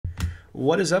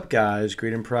What is up, guys?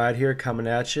 Greed and Pride here coming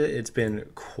at you. It's been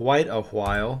quite a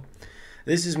while.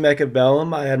 This is Mech.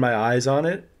 I had my eyes on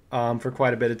it for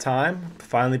quite a bit of time.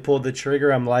 Finally pulled the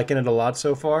trigger. I'm liking it a lot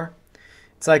so far.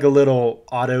 It's like a little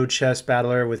auto chess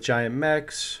battler with giant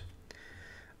mechs.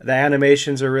 The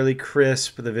animations are really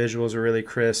crisp. The visuals are really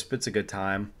crisp. It's a good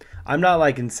time. I'm not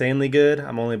like insanely good.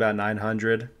 I'm only about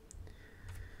 900.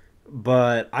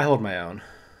 But I hold my own.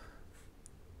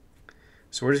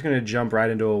 So we're just going to jump right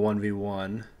into a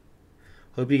 1v1.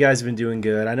 Hope you guys have been doing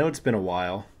good. I know it's been a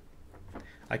while.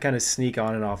 I kind of sneak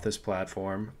on and off this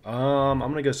platform. I'm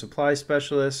going to go supply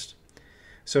specialist.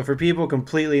 So for people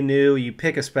completely new, you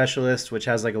pick a specialist which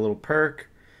has like a little perk,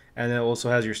 and then it also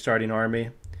has your starting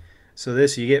army. So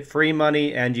this, you get free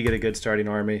money and you get a good starting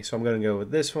army. So I'm going to go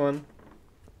with this one.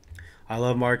 I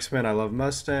love marksmen. I love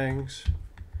Mustangs.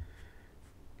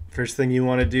 First thing you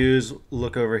want to do is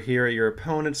look over here at your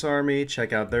opponent's army,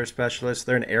 check out their specialist.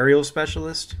 They're an aerial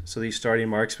specialist, so these starting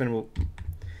marksmen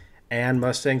and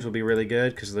Mustangs will be really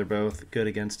good because they're both good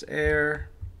against air.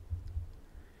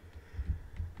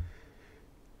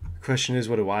 Question is,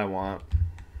 what do I want?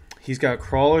 He's got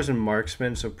crawlers and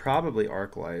marksmen, so probably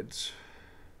arc lights.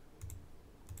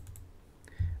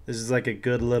 This is like a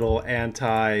good little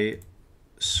anti-swarm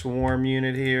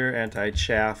unit here.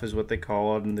 Anti-chaff is what they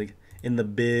call it in the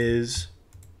biz.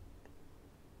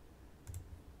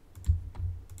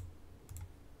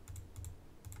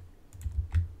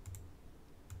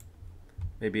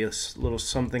 Maybe a little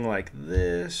something like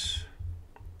this.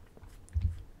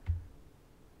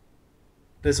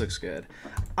 This looks good.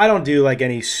 I don't do like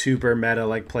any super meta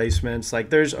like placements. Like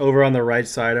there's over on the right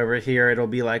side over here, it'll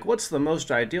be like, what's the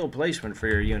most ideal placement for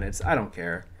your units? I don't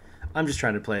care. I'm just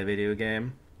trying to play a video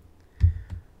game.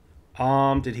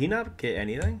 Did he not get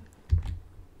anything?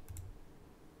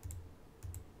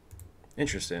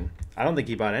 Interesting. I don't think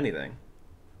he bought anything.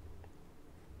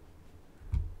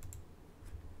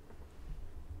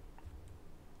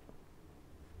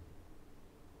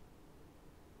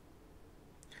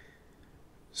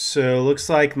 So looks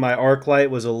like my arc light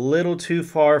was a little too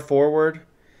far forward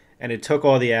and it took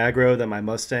all the aggro that my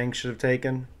Mustang should have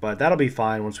taken, but that'll be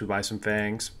fine once we buy some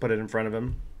fangs, put it in front of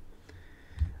him.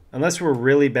 Unless we're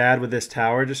really bad with this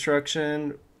tower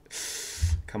destruction.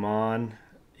 Come on.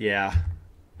 Yeah.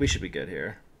 We should be good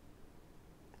here.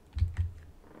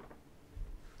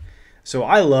 So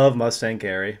I love Mustang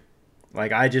carry.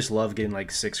 Like I just love getting like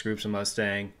 6 groups of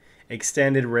Mustang.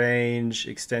 Extended range,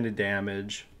 extended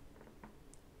damage.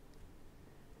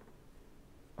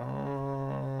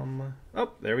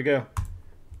 Oh, there we go.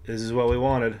 This is what we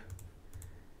wanted.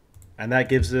 And that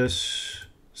gives us,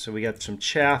 so we got some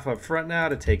chaff up front now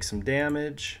to take some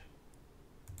damage.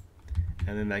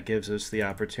 And then that gives us the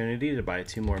opportunity to buy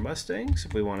 2 more Mustangs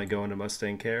if we want to go into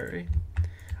Mustang carry.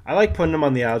 I like putting him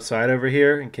on the outside over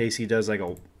here in case he does like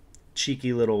a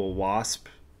cheeky little wasp.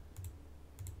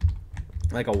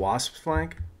 Like a wasp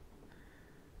flank.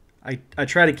 I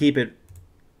try to keep it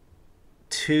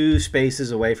 2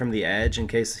 spaces away from the edge in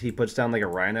case he puts down like a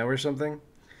rhino or something.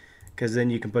 Because then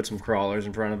you can put some crawlers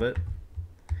in front of it.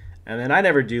 And then I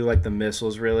never do like the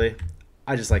missiles really.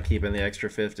 I just like keeping the extra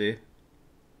 50.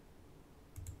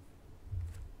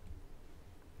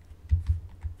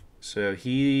 So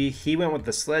he went with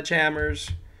the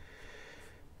sledgehammers,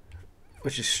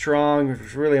 which is strong.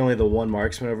 There's really only the one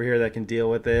marksman over here that can deal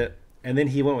with it. And then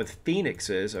he went with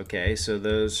phoenixes. Okay, so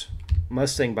those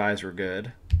Mustang buys were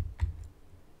good.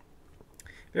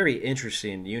 Very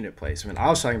interesting unit placement. I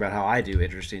was talking about how I do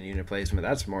interesting unit placement.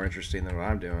 That's more interesting than what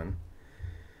I'm doing.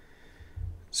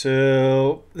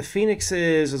 So the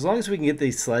phoenixes, as long as we can get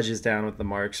these sledges down with the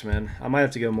marksman. I might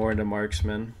have to go more into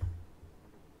marksman.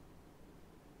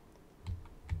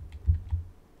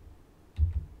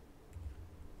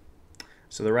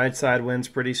 So the right side wins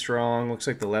pretty strong. Looks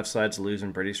like the left side's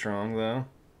losing pretty strong, though.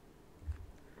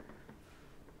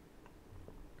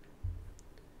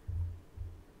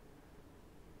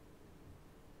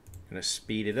 Gonna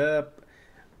speed it up.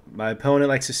 My opponent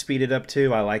likes to speed it up,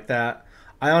 too. I like that.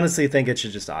 I honestly think it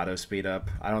should just auto speed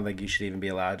up. I don't think you should even be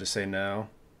allowed to say no.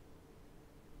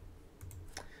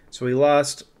 So we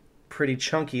lost pretty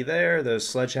chunky there. Those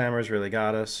sledgehammers really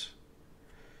got us.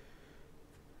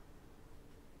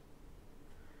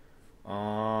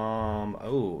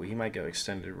 Oh, he might go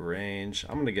extended range.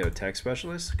 I'm going to go tech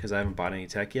specialist because I haven't bought any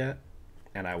tech yet.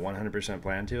 And I 100%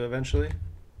 plan to eventually.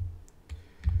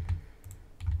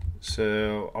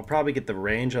 So I'll probably get the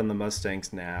range on the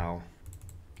Mustangs now.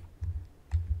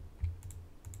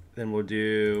 Then we'll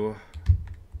do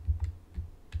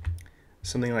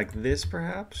something like this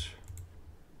perhaps.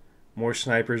 More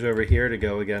snipers over here to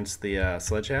go against the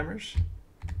sledgehammers.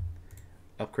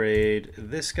 upgrade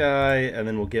this guy, and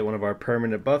then we'll get one of our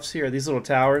permanent buffs here. These little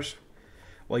towers,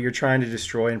 while you're trying to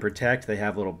destroy and protect, they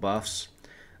have little buffs.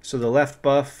 So the left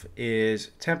buff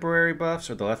is temporary buffs,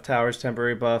 or the left tower is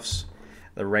temporary buffs.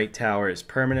 The right tower is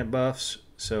permanent buffs.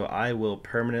 So I will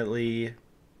permanently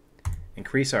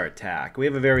increase our attack. We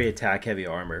have a very attack-heavy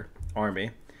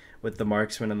army with the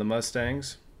marksmen and the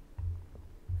mustangs.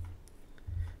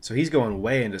 So he's going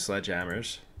way into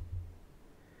sledgehammers.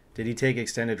 Did he take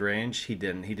extended range? He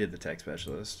didn't. He did the tech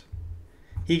specialist.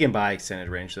 He can buy extended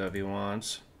range though if he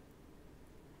wants.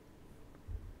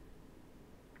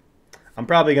 I'm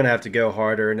probably going to have to go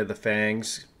harder into the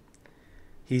fangs.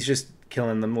 He's just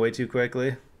killing them way too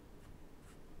quickly.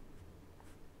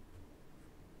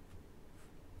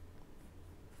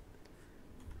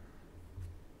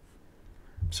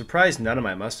 I'm surprised none of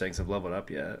my mustangs have leveled up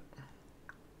yet.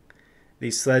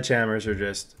 These sledgehammers are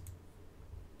just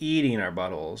eating our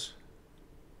buttholes.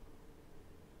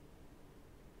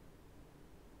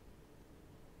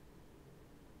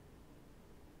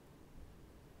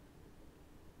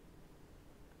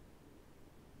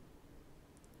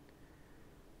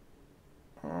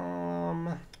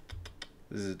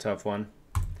 This is a tough one.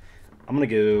 I'm gonna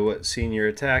go senior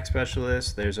attack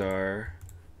specialist. There's our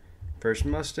first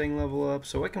Mustang level up.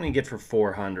 So what can we get for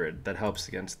 400 that helps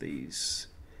against these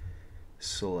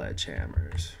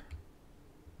sledgehammers?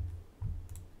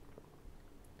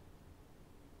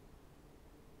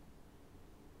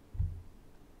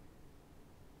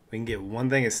 We can get one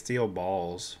thing of steel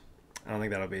balls. I don't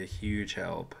think that'll be a huge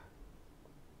help.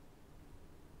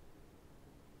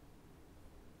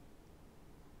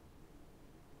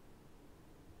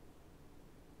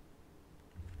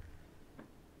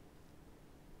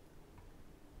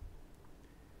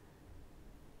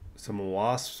 Some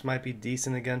wasps might be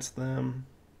decent against them.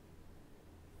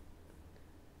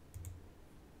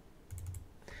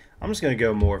 I'm just going to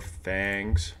go more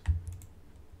fangs.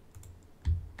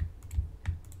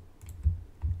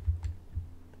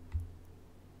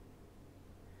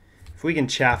 If we can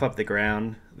chaff up the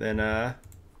ground, then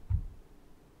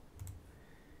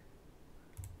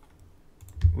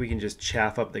we can just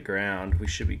chaff up the ground. We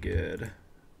should be good.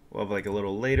 We'll have like a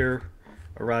little later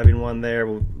arriving one there.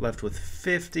 We're left with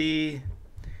 50.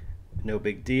 No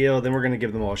big deal. Then we're going to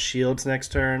give them all shields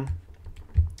next turn.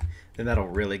 Then that'll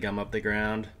really gum up the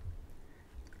ground.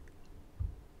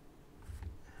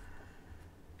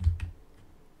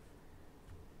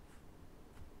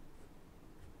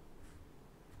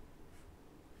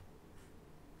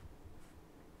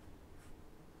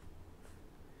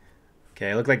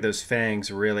 Okay, look like those fangs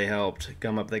really helped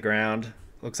gum up the ground.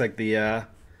 Looks like the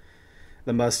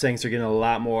Mustangs are getting a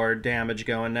lot more damage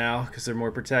going now because they're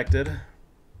more protected.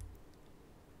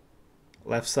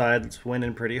 Left side's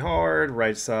winning pretty hard.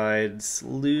 Right side's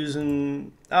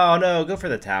losing. Oh no, go for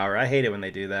the tower. I hate it when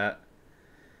they do that.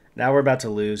 Now we're about to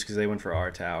lose because they went for our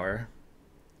tower.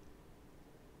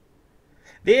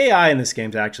 The AI in this game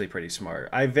is actually pretty smart.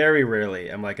 I very rarely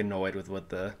am like annoyed with what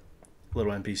the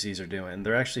little NPCs are doing.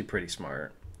 They're actually pretty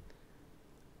smart.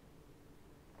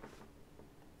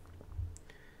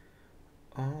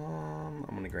 I'm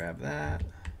gonna grab that.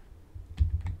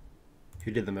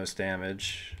 Who did the most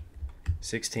damage?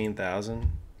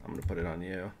 16,000. I'm gonna put it on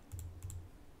you.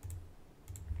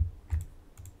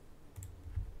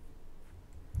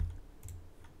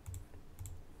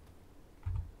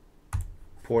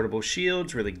 Portable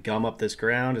shields really gum up this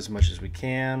ground as much as we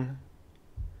can.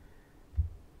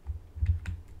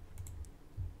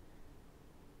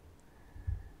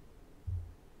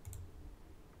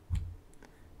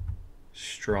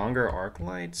 Stronger arc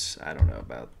lights? I don't know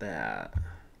about that.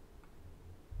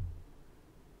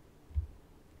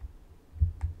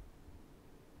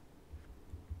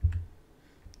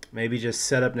 Maybe just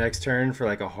set up next turn for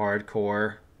like a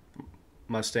hardcore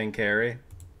Mustang carry.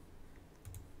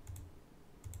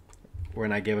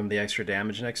 When I give him the extra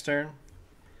damage next turn.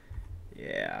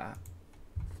 Yeah.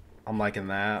 I'm liking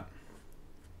that.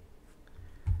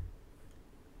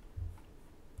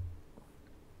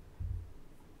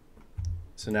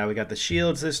 So now we got the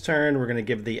shields this turn. We're going to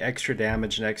give the extra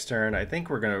damage next turn. I think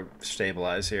we're going to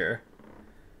stabilize here.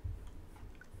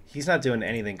 He's not doing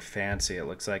anything fancy, it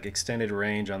looks like. Extended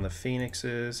range on the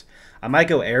Phoenixes. I might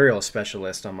go aerial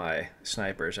specialist on my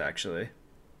snipers, actually.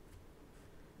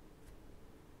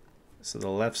 So the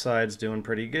left side's doing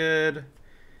pretty good.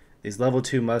 These level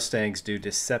 2 Mustangs do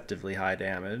deceptively high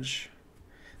damage.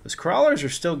 Those crawlers are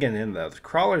still getting in, though. The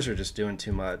crawlers are just doing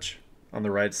too much on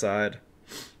the right side.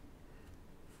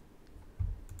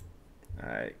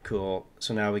 Alright, cool.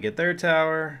 So now we get their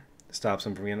tower. Stops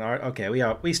them from getting our... Okay,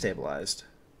 we stabilized.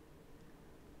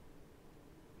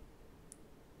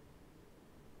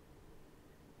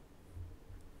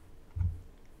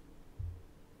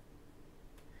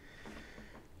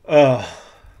 Ugh.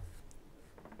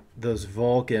 Those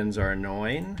Vulcans are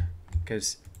annoying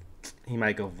because he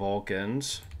might go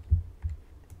Vulcans.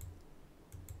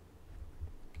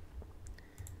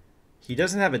 He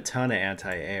doesn't have a ton of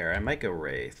anti-air. I might go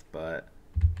Wraith, but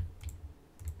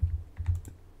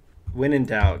when in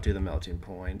doubt, do the melting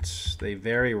points. They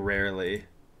very rarely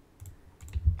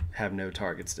have no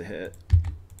targets to hit.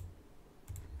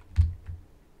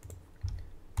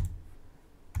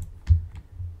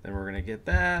 Then we're going to get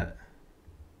that.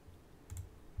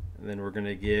 And then we're going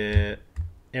to get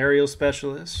Aerial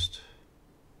Specialist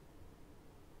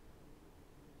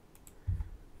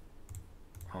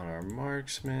on our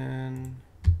marksman.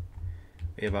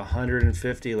 We have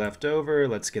 150 left over.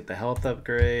 Let's get the health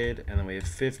upgrade. And then we have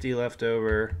 50 left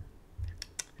over.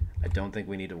 I don't think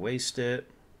we need to waste it.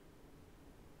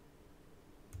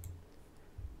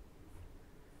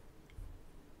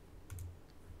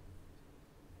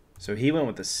 So he went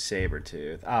with the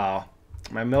Sabertooth. Oh,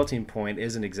 my melting point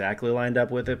isn't exactly lined up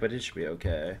with it, but it should be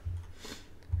okay.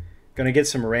 Gonna get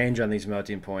some range on these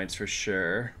melting points for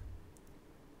sure.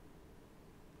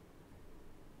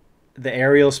 The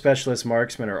aerial specialist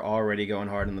marksmen are already going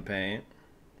hard in the paint.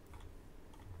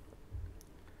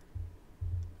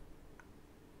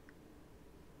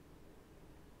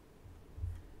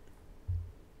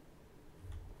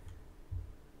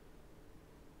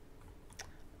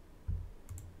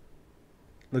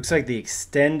 Looks like the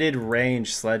extended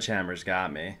range sledgehammers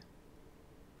got me.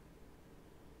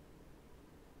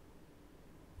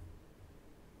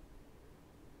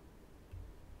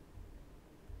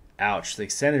 Ouch, the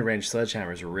extended range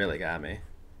sledgehammers really got me.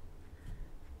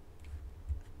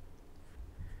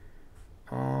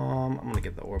 I'm going to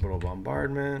get the orbital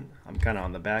bombardment. I'm kind of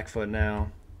on the back foot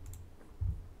now.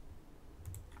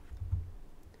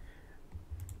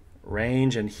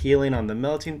 Range and healing on the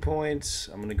melting points.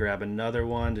 I'm going to grab another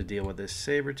one to deal with this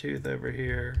Sabertooth over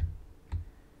here.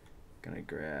 Going to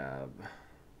grab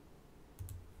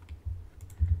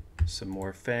some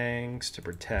more fangs to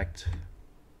protect.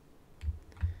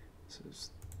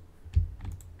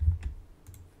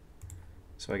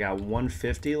 So I got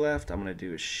 150 left. I'm going to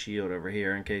do a shield over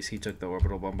here in case he took the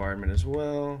orbital bombardment as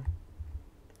well.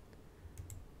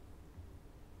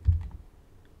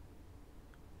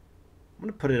 I'm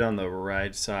going to put it on the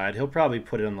right side. He'll probably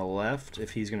put it on the left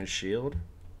if he's going to shield.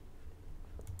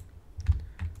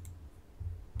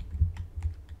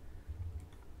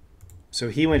 So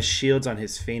he went shields on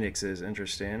his phoenixes.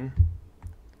 Interesting.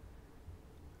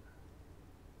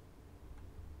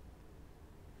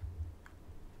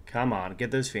 Come on,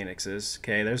 get those phoenixes.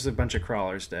 Okay, there's a bunch of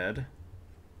crawlers dead.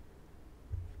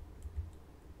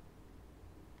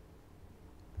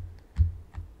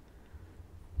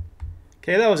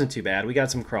 Okay, that wasn't too bad. We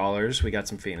got some crawlers. We got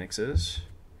some phoenixes.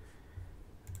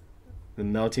 The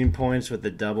melting points with the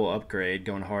double upgrade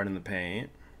going hard in the paint.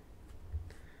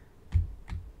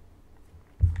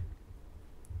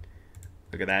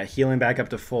 Look at that. Healing back up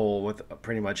to full with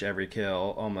pretty much every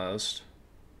kill, almost.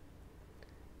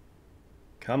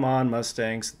 Come on,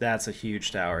 Mustangs. That's a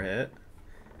huge tower hit.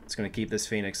 It's going to keep this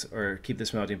Phoenix, or keep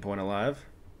this melting point alive.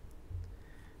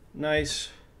 Nice.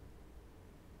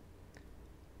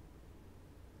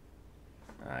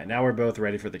 Alright, now we're both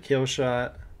ready for the kill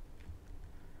shot.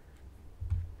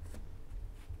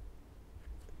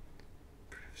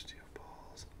 Steel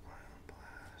balls, ion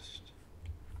blast.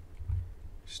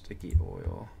 Sticky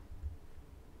oil.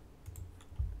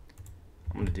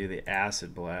 I'm going to do the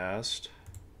acid blast.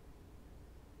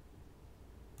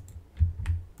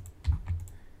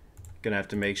 Gonna have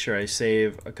to make sure I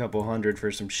save a couple hundred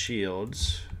for some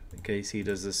shields in case he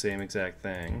does the same exact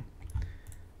thing.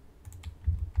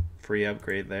 Free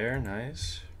upgrade there,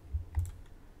 nice.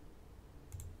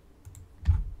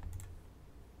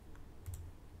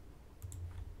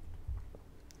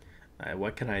 Alright,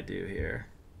 what can I do here?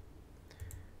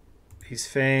 These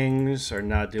fangs are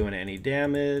not doing any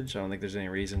damage. I don't think there's any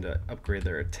reason to upgrade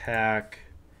their attack.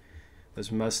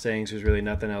 Those Mustangs, there's really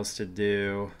nothing else to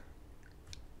do.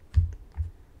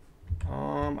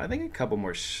 I think a couple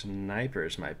more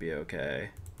snipers might be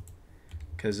okay.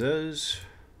 Because those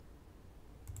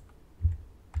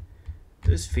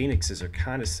phoenixes are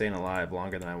kind of staying alive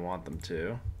longer than I want them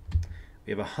to.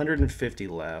 We have 150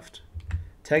 left.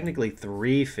 Technically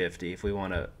 350 if we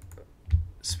want to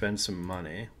spend some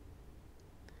money.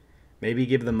 Maybe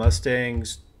give the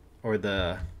Mustangs or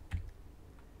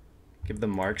give the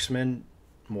marksmen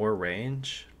more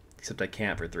range. Except I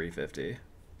can't for 350.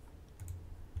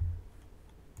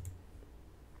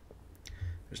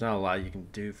 There's not a lot you can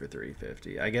do for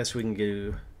 350. I guess we can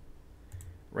do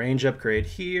range upgrade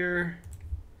here.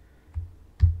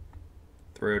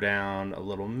 Throw down a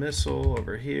little missile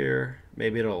over here.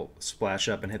 Maybe it'll splash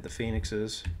up and hit the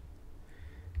phoenixes.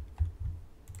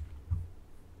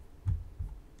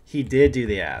 He did do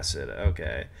the acid.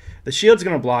 Okay. The shield's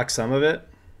going to block some of it.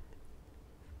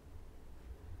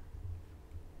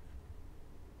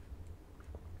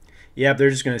 Yep, they're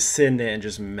just going to sit in it and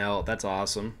just melt. That's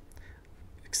awesome.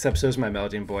 Except so's my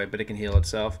melting point, but it can heal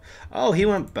itself. Oh, he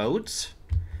went boats?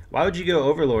 Why would you go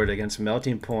Overlord against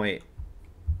melting point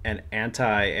and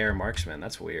anti-air marksman?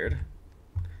 That's weird.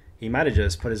 He might have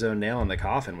just put his own nail in the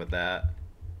coffin with that.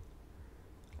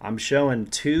 I'm showing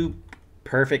 2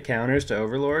 perfect counters to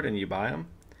Overlord and you buy them?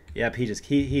 Yep,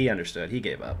 he understood. He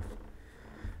gave up.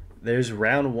 There's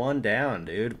round 1 down,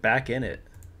 dude. Back in it.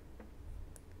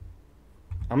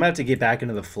 I'm going to have to get back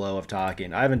into the flow of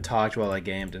talking. I haven't talked while I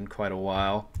gamed in quite a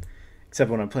while. Except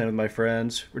when I'm playing with my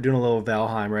friends. We're doing a little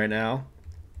Valheim right now.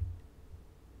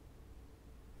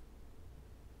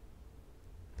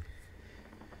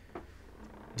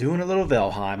 Doing a little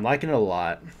Valheim. Liking it a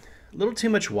lot. A little too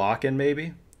much walking,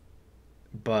 maybe.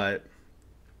 But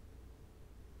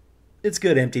it's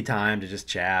good empty time to just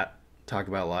chat. Talk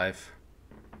about life.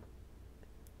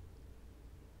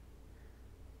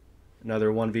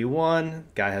 Another 1v1.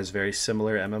 Guy has very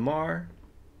similar MMR.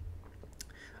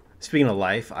 Speaking of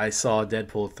life, I saw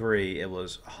Deadpool 3. It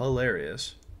was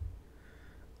hilarious.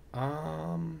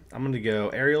 I'm going to go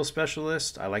Aerial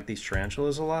Specialist. I like these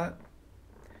tarantulas a lot.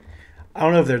 I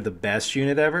don't know if they're the best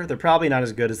unit ever. They're probably not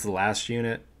as good as the last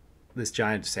unit. This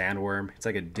giant sandworm. It's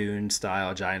like a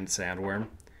Dune-style giant sandworm.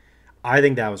 I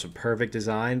think that was a perfect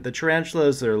design. The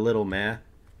tarantulas are a little meh.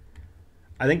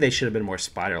 I think they should have been more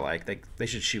spider-like. They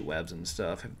should shoot webs and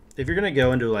stuff. If you're going to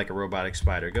go into like a robotic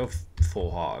spider, go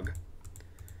full hog.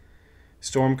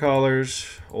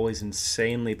 Stormcallers, always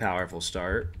insanely powerful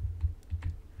start.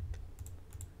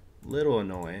 Little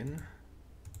annoying.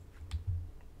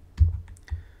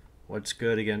 What's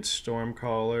good against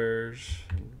Stormcallers?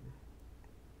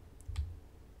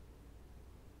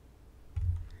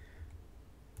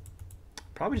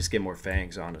 Probably just get more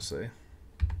fangs, honestly.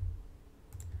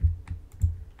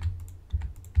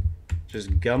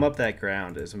 Just gum up that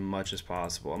ground as much as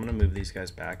possible. I'm going to move these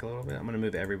guys back a little bit. I'm going to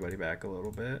move everybody back a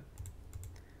little bit.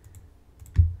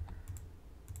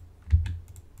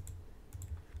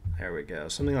 There we go.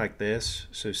 Something like this.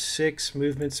 So 6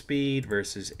 movement speed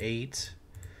versus 8.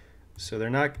 So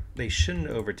they shouldn't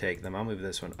overtake them. I'll move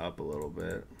this one up a little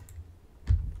bit.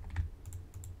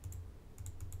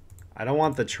 I don't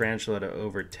want the tarantula to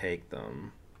overtake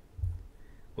them.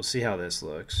 We'll see how this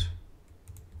looks.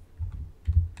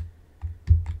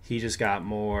 He just got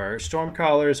more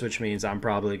Stormcallers, which means I'm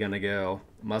probably going to go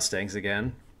Mustangs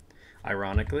again,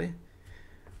 ironically.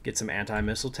 Get some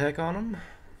anti-missile tech on them.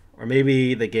 Or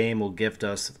maybe the game will gift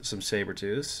us some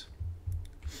Sabertooths.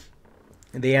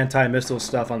 The anti-missile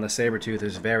stuff on the Sabertooth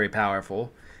is very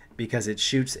powerful because it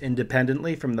shoots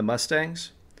independently from the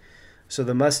Mustangs. So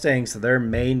the Mustangs, their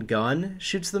main gun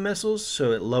shoots the missiles,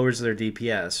 so it lowers their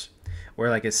DPS. Where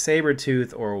like a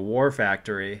Sabertooth or a War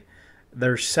Factory,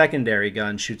 their secondary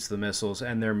gun shoots the missiles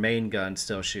and their main gun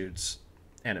still shoots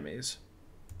enemies.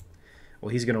 Well,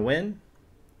 he's going to win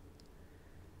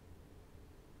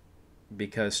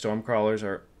because Stormcrawlers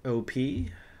are OP.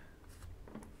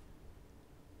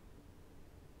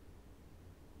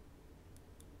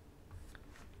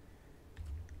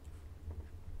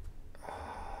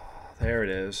 There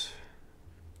it is.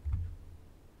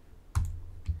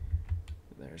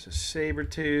 There's a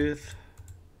Sabertooth.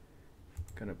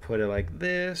 Gonna put it like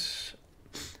this.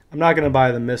 I'm not gonna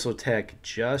buy the missile tech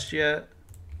just yet.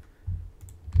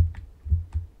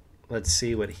 Let's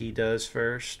see what he does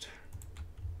first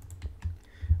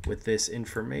with this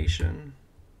information.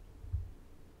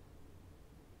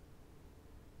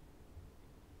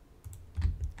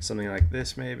 Something like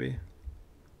this maybe.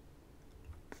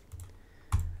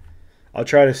 I'll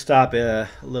try to stop a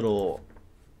little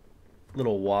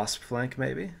wasp flank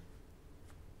maybe.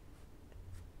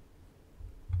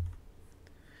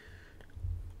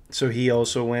 So he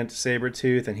also went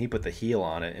Sabertooth and he put the heal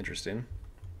on it. Interesting.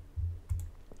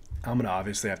 I'm going to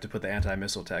obviously have to put the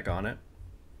anti-missile tech on it.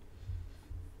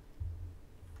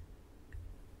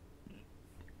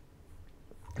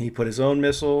 He put his own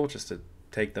missile just to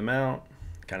take them out.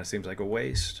 Kind of seems like a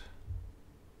waste.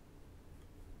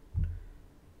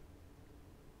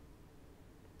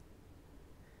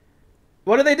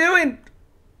 What are they doing?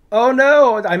 Oh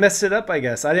no, I messed it up, I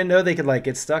guess. I didn't know they could like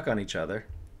get stuck on each other.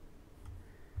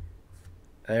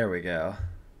 There we go.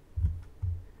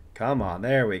 Come on,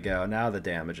 there we go. Now the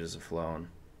damages have flown.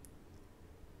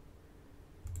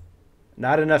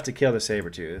 Not enough to kill the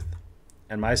Sabertooth.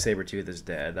 And my Sabertooth is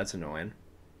dead. That's annoying.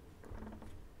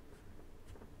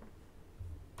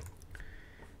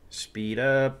 Speed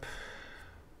up.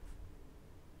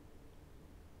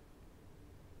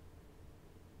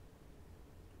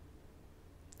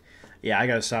 Yeah, I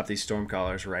gotta stop these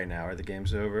Stormcallers right now or the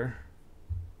game's over.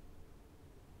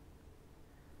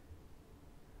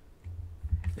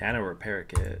 Nano repair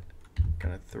kit.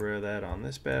 Gonna throw that on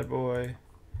this bad boy.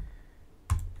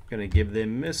 Gonna give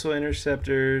them missile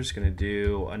interceptors. Gonna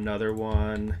do another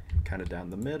one kind of down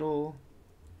the middle.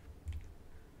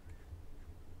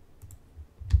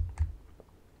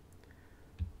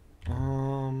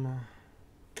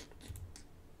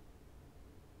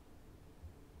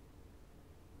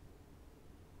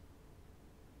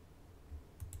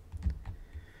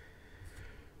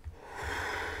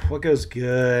 What goes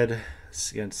good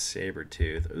against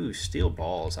Sabretooth? Ooh, steel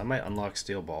balls. I might unlock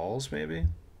steel balls, maybe.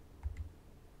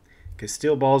 Because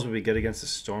steel balls would be good against the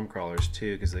Stormcrawlers,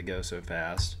 too, because they go so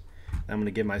fast. I'm going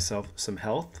to give myself some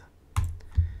health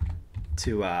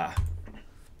to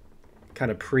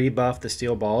kind of pre-buff the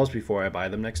steel balls before I buy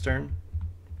them next turn.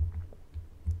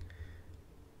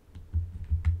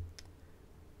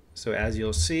 So as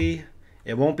you'll see,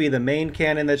 it won't be the main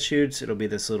cannon that shoots. It'll be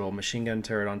this little machine gun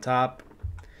turret on top.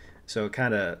 So it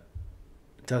kind of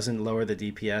doesn't lower the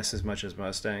DPS as much as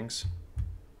Mustangs.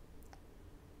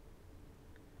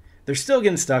 They're still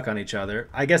getting stuck on each other.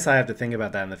 I guess I have to think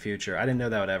about that in the future. I didn't know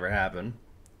that would ever happen.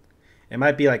 It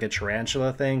might be like a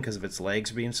tarantula thing because of its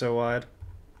legs being so wide.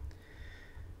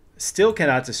 Still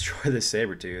cannot destroy the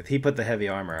Sabretooth. He put the heavy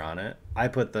armor on it. I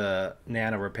put the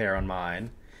nano repair on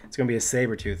mine. It's going to be a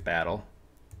Sabretooth battle.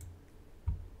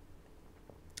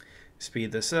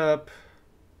 Speed this up.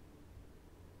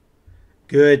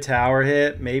 Good tower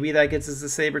hit. Maybe that gets us the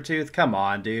Sabretooth. Come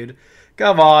on, dude.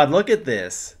 Come on, look at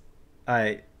this. All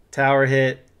right, tower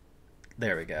hit.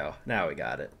 There we go. Now we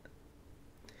got it.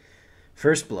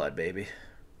 First blood, baby.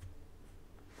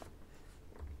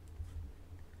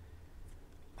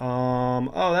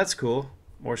 Oh, that's cool.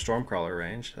 More Stormcrawler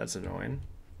range. That's annoying.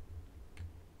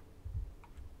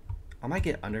 I might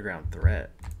get Underground Threat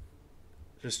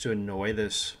just to annoy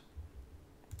this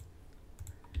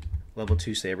level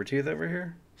 2 Sabretooth over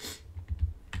here.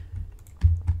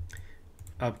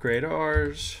 Upgrade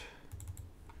ours.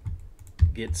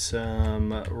 Get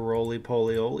some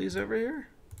roly-poly-olies over here.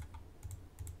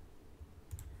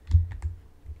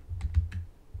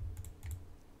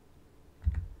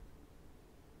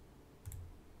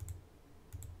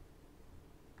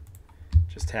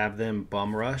 Just have them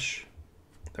bum rush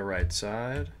the right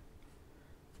side.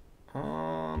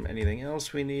 Anything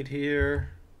else we need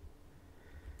here?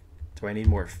 Do I need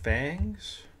more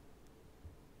fangs?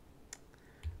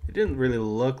 It didn't really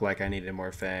look like I needed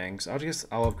more fangs.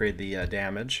 I'll upgrade the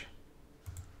damage.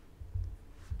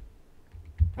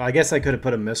 Well, I guess I could have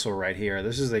put a missile right here.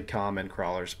 This is a common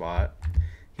crawler spot.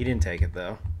 He didn't take it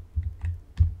though.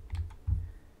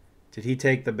 Did he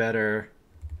take the better?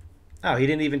 Oh, he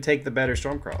didn't even take the better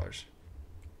Stormcrawlers.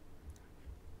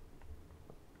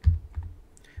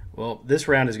 Well, this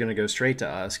round is going to go straight to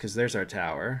us because there's our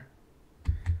tower.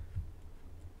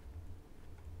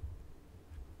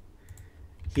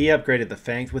 He upgraded the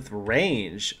fangs with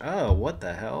range. Oh, what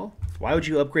the hell? Why would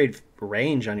you upgrade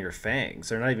range on your fangs?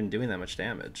 They're not even doing that much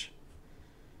damage.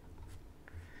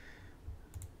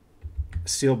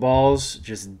 Steel balls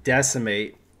just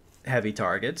decimate heavy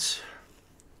targets.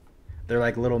 They're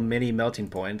like little mini melting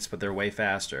points, but they're way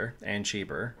faster and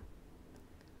cheaper.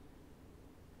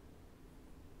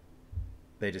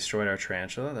 They destroyed our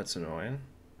tarantula. That's annoying.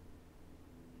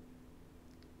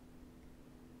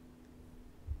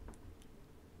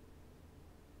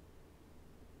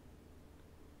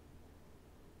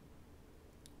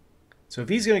 So if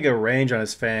he's going to go range on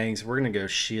his fangs, we're going to go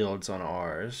shields on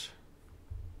ours.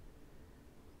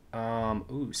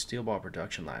 Ooh, steel ball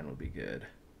production line would be good.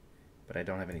 But I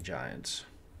don't have any giants.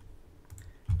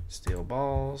 Steel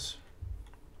balls.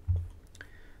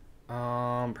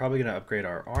 Probably going to upgrade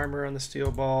our armor on the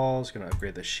steel balls. Going to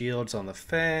upgrade the shields on the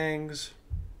fangs.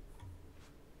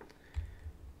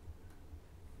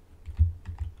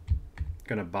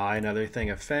 Going to buy another thing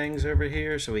of fangs over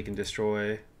here so we can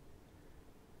destroy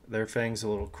their fangs a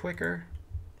little quicker.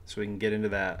 So we can get into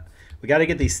that. We got to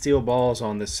get these steel balls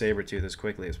on this Sabretooth as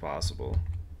quickly as possible.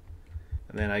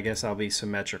 And then I guess I'll be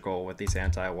symmetrical with these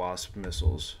anti-wasp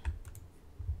missiles.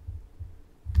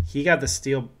 He got the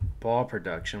steel ball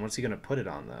production. What's he going to put it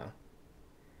on, though?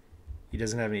 He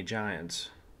doesn't have any giants.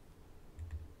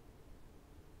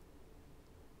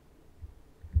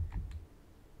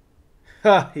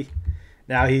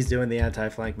 Now he's doing the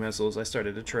anti-flank missiles. I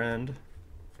started a trend.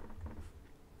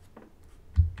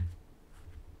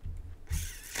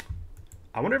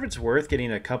 I wonder if it's worth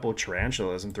getting a couple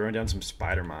tarantulas and throwing down some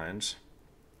spider mines.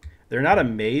 They're not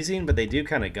amazing, but they do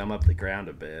kind of gum up the ground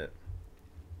a bit.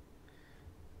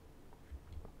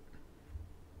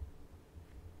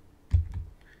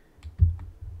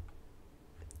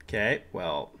 Okay,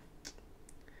 well.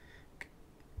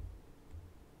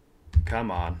 Come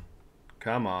on.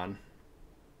 Come on.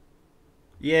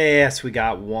 Yes, we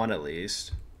got one at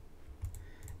least.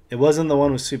 It wasn't the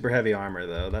one with super heavy armor,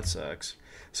 though. That sucks.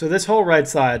 So this whole right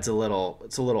side's a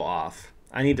little off.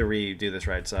 I need to redo this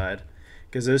right side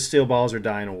because those steel balls are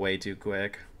dying way too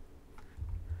quick.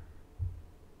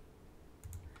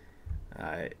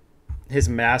 Alright. His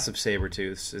massive saber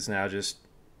tooths is now just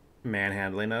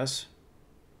manhandling us.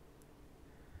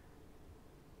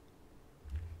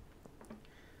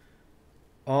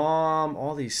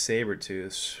 All these saber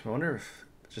tooths. I wonder if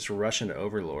just rush into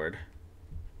Overlord.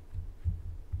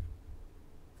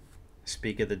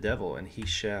 Speak of the devil, and he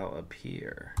shall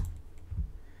appear.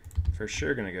 For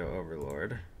sure gonna go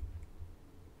Overlord.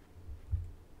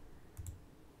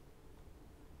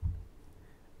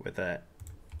 With that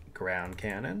ground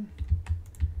cannon.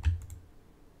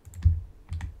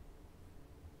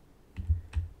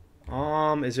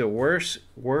 Is it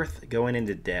worth going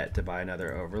into debt to buy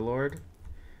another Overlord?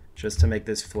 Just to make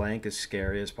this flank as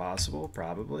scary as possible?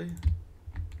 Probably.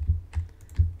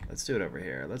 Let's do it over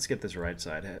here. Let's get this right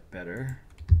side hit better.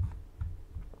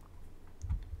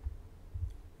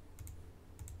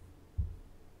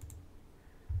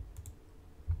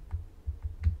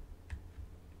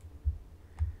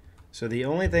 So the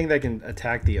only thing that can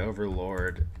attack the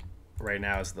Overlord right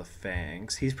now is the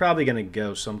Fangs. He's probably going to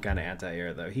go some kind of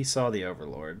anti-air, though. He saw the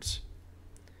Overlords.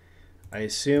 I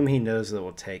assume he knows that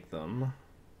we'll take them.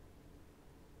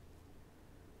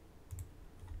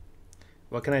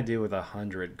 What can I do with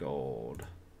 100 gold?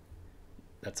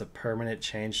 That's a permanent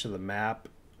change to the map.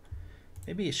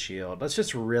 Maybe a shield. Let's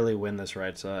just really win this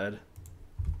right side.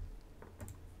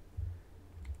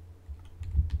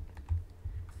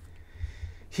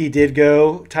 He did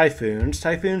go Typhoons.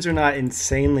 Typhoons are not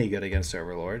insanely good against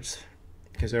Overlords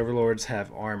because Overlords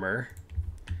have armor.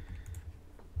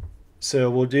 So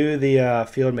we'll do the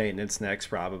field maintenance next,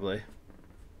 probably.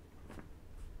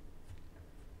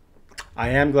 I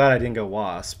am glad I didn't go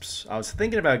Wasps. I was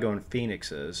thinking about going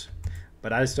Phoenixes,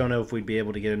 but I just don't know if we'd be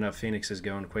able to get enough Phoenixes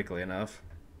going quickly enough.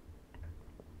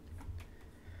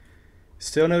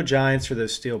 Still no Giants for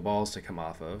those steel balls to come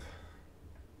off of.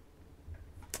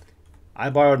 I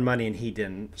borrowed money and he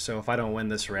didn't, so if I don't win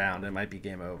this round, it might be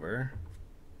game over.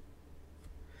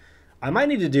 I might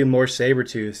need to do more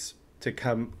Sabertooths to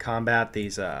combat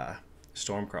these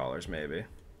Stormcrawlers, maybe.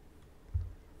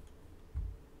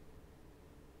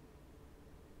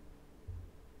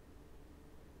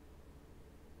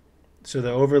 So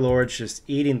the Overlord's just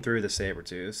eating through the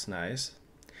Sabertooths. Nice.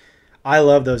 I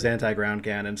love those anti-ground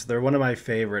cannons. They're one of my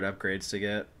favorite upgrades to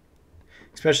get.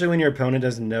 Especially when your opponent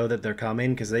doesn't know that they're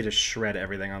coming, because they just shred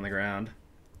everything on the ground.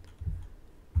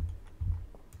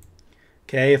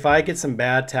 Okay, if I get some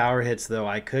bad tower hits, though,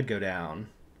 I could go down.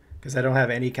 Because I don't have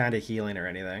any kind of healing or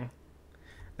anything.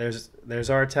 There's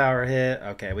our tower hit.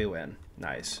 Okay, we win.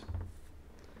 Nice.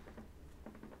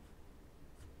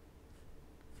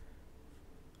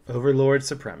 Overlord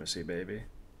supremacy, baby.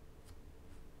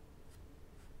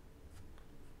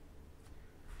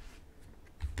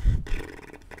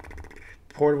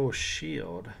 Portable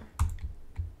shield.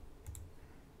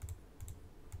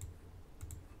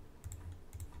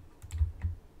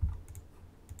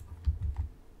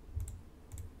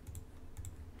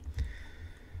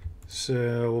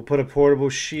 So we'll put a portable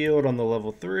shield on the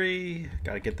level 3.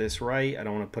 Got to get this right. I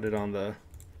don't want to put it on the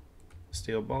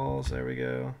steel balls. There we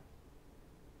go.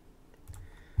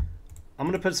 I'm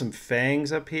going to put some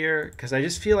fangs up here because I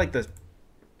just feel like the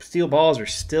steel balls are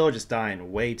still just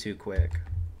dying way too quick.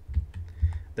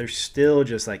 They're still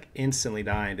just like instantly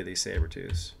dying to these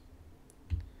Sabertooths.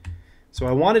 So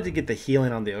I wanted to get the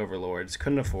healing on the Overlords.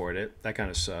 Couldn't afford it. That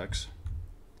kind of sucks.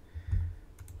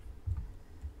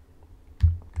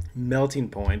 Melting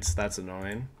points. That's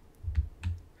annoying.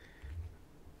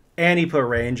 And he put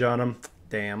range on him.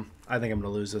 Damn. I think I'm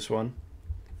going to lose this one.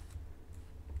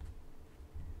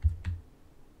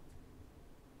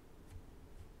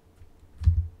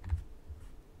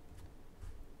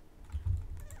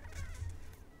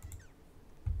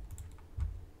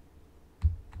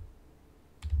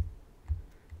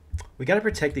 We got to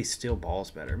protect these steel balls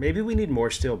better. Maybe we need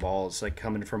more steel balls like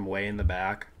coming from way in the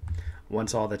back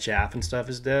once all the chaff and stuff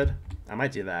is dead. I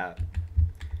might do that.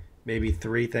 Maybe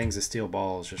 3 things of steel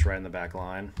balls just right in the back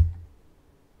line.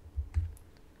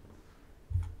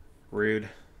 Rude.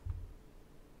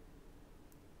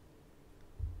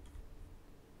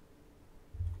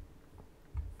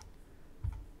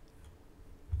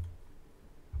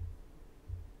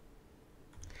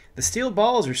 The steel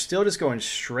balls are still just going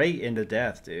straight into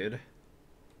death, dude.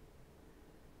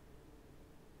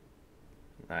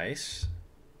 Nice.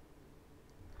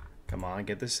 Come on,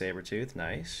 get the Sabertooth.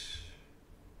 Nice.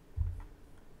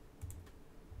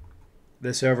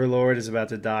 This Overlord is about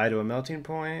to die to a melting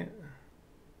point.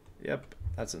 Yep,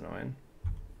 that's annoying.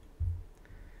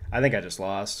 I think I just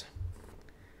lost.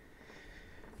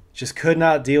 Just could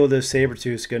not deal with those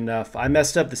Sabertooths good enough. I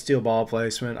messed up the steel ball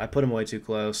placement. I put him way too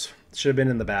close. Should have been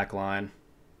in the back line.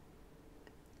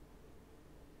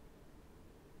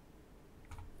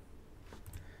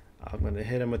 I'm going to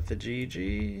hit him with the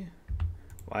GG.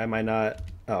 Why am I not?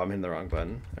 Oh, I'm hitting the wrong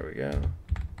button. There we go.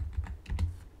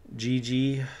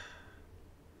 GG.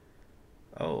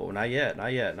 Oh, not yet,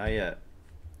 not yet, not yet.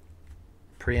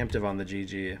 Preemptive on the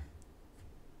GG.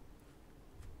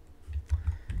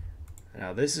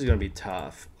 Now this is going to be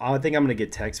tough. I think I'm going to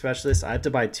get tech specialist. I have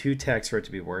to buy 2 techs for it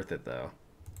to be worth it though.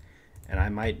 And I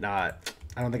might not.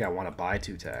 I don't think I want to buy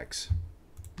 2 techs.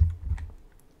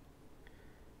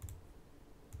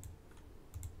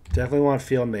 Definitely want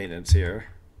field maintenance here.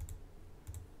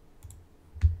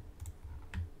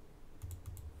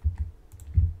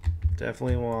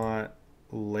 Definitely want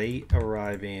late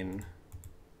arriving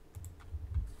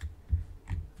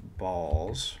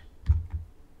balls.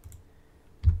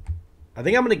 I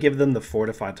think I'm going to give them the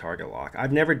fortified target lock.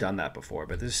 I've never done that before,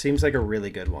 but this seems like a really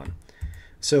good one.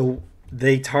 So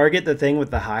they target the thing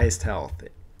with the highest health.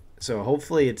 So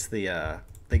hopefully it's the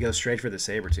they go straight for the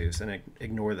Sabertooths and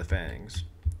ignore the fangs.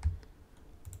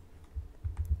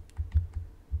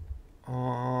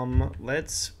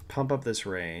 Let's pump up this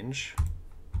range.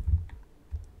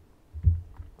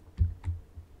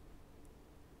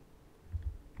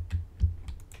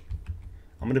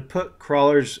 I'm going to put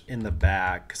crawlers in the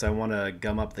back because I want to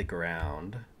gum up the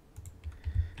ground.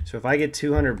 So if I get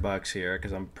 200 bucks here,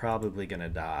 because I'm probably going to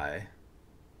die,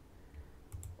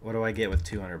 what do I get with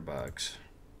 200 bucks?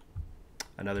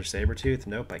 Another Sabertooth?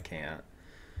 Nope, I can't.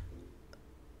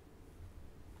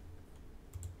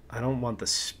 I don't want the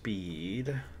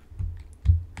speed.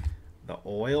 The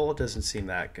oil doesn't seem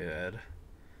that good.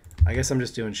 I guess I'm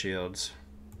just doing shields.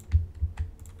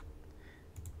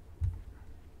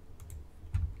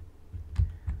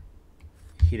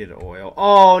 He did oil.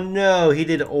 Oh no, he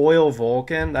did oil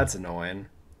Vulcan. That's annoying.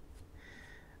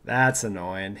 That's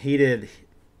annoying.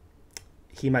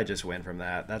 He might just win from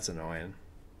that. That's annoying.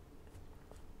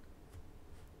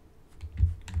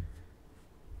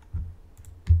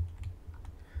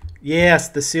 Yes,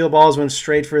 the seal balls went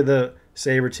straight for the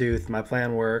Sabertooth. My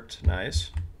plan worked.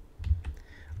 Nice.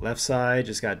 Left side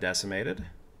just got decimated.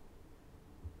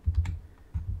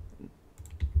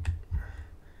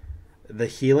 The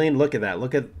healing, look at that.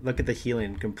 Look at the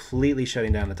healing completely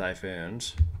shutting down the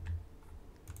Typhoons.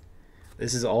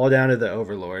 This is all down to the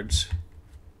Overlords.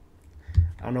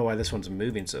 I don't know why this one's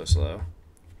moving so slow.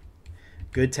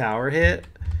 Good tower hit.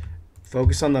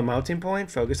 Focus on the melting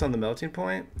point. Focus on the melting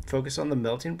point. Focus on the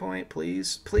melting point,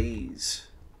 please. Please.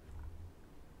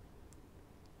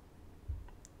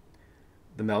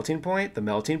 The melting point. The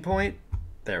melting point.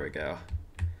 There we go.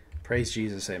 Praise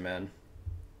Jesus, amen.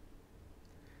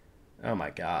 Oh my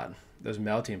God. Those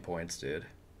melting points, dude.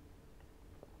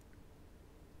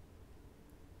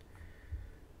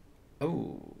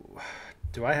 Oh.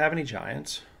 Do I have any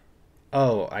giants?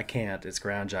 Oh, I can't. It's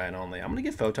ground giant only. I'm going to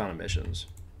get photon emissions.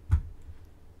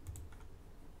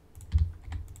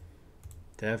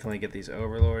 Definitely get these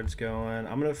overlords going.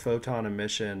 I'm going to photon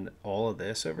emission all of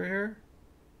this over here.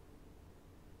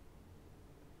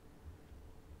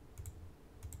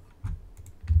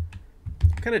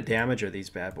 What kind of damage are these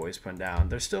bad boys putting down?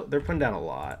 They're putting down a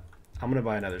lot. I'm going to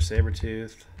buy another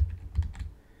Sabertooth.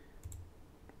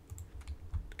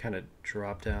 Kind of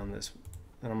drop down this.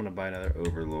 Then I'm going to buy another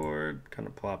overlord. Kind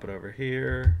of plop it over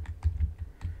here.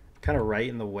 Kind of right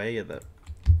in the way of the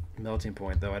melting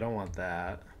point, though. I don't want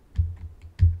that.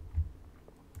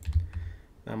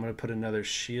 I'm going to put another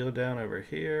shield down over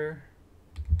here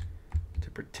to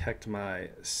protect my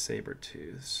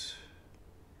Sabertooths.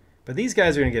 But these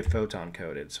guys are going to get photon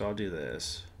coated, so I'll do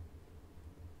this.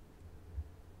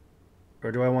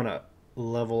 Or do I want to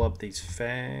level up these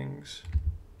fangs?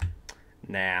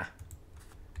 Nah.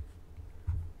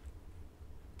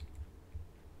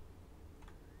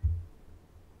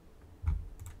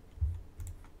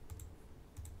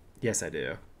 Yes, I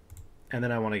do. And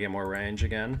then I want to get more range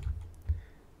again.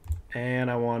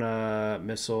 And I want to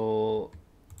missile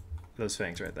those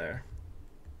fangs right there.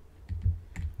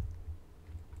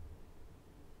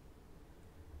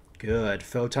 Good.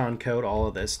 Photon coat all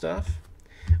of this stuff,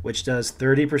 which does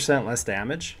 30% less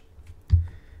damage.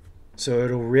 So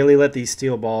it'll really let these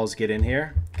steel balls get in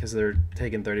here. because they're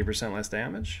taking 30% less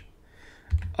damage.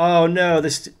 Oh no,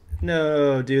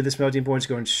 no, dude, this melting point's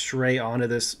going straight onto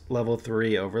this level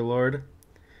 3 overlord.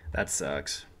 That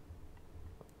sucks.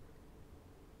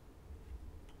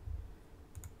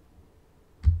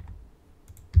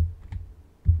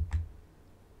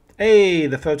 Hey,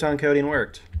 the photon coating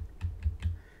worked.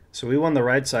 So we won the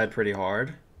right side pretty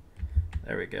hard.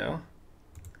 There we go.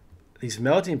 These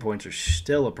melting points are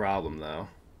still a problem, though.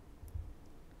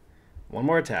 One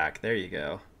more attack. There you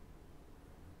go.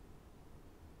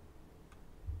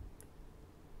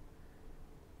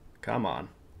 Come on.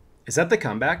 Is that the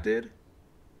comeback, dude?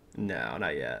 No,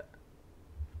 not yet.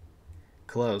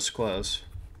 Close, close.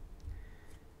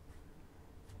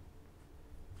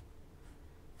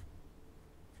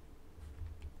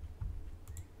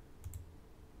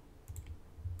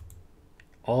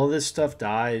 All this stuff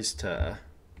dies to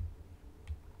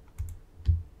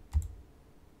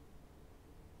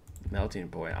melting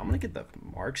point. I'm gonna get the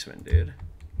marksman, dude.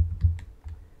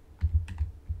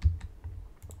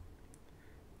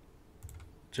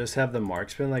 Just have the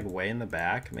marksman like way in the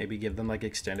back. Maybe give them like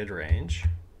extended range.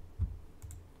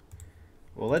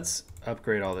 Well, let's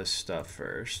upgrade all this stuff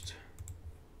first.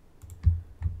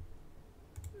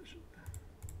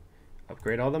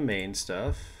 Upgrade all the main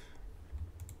stuff.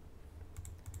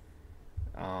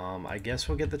 I guess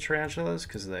we'll get the tarantulas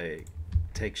because they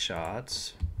take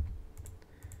shots.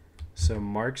 So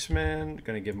marksman,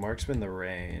 gonna give marksman the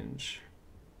range.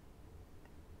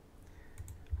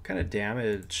 What kind of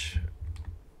damage?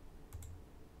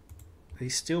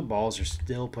 These steel balls are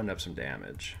still putting up some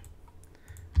damage.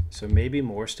 So maybe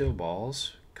more steel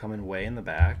balls coming way in the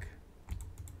back.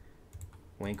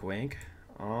 Wink, wink.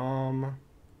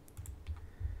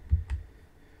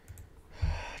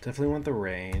 Definitely want the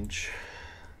range.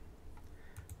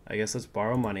 I guess let's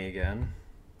borrow money again.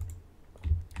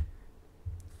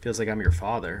 Feels like I'm your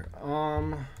father.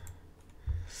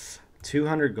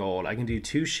 200 gold. I can do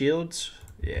 2 shields.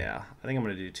 Yeah, I think I'm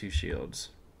gonna do 2 shields.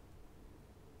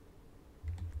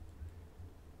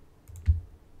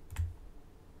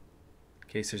 In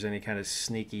case there's any kind of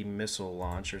sneaky missile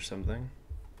launch or something.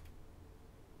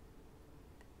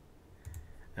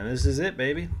 And this is it,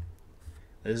 baby.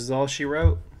 This is all she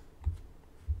wrote.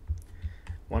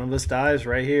 One of us dies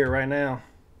right here, right now.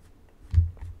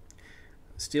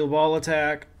 Steel ball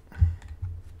attack.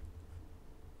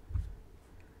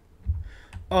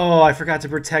 Oh, I forgot to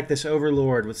protect this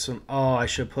overlord with some... Oh, I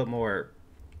should put more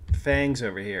fangs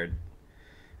over here.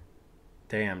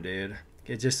 Damn, dude.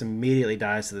 It just immediately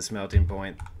dies to this melting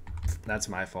point. That's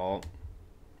my fault.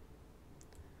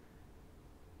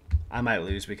 I might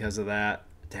lose because of that.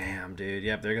 Damn, dude.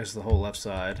 Yep, there goes the whole left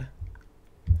side.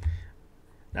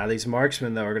 Now these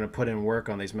marksmen, though, are going to put in work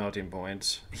on these melting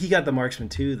points. He got the marksman,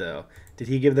 too, though. Did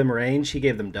he give them range? He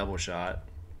gave them double shot.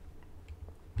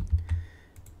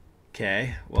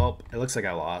 Okay. Well, it looks like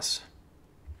I lost.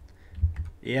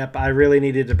 Yep, I really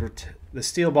needed to protect... The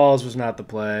steel balls was not the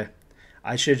play.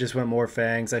 I should have just went more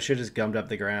fangs. I should have just gummed up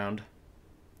the ground.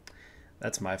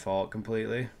 That's my fault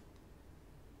completely.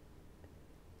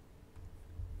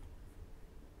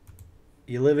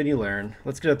 You live and you learn.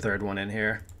 Let's get a third one in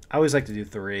here. I always like to do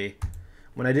 3.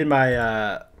 When I did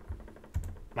my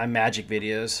my Magic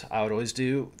videos, I would always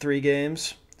do 3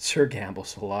 games. Sir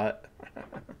gambles a lot.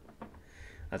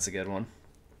 That's a good one.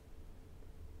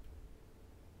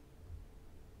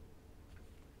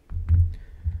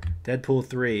 Deadpool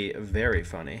 3, very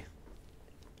funny.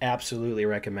 Absolutely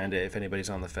recommend it if anybody's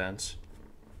on the fence.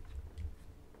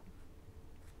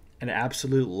 An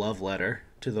absolute love letter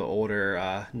to the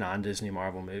older non-Disney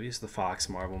Marvel movies, the Fox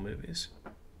Marvel movies.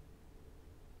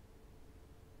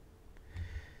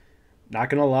 Not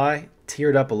gonna lie,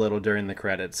 teared up a little during the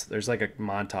credits. There's like a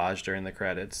montage during the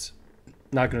credits.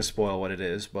 Not gonna spoil what it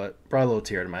is, but brought a little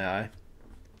tear to my eye.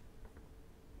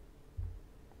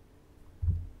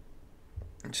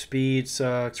 Speed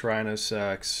sucks, Rhino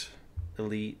sucks,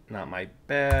 Elite, not my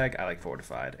bag. I like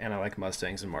Fortified, and I like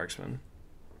Mustangs and Marksmen.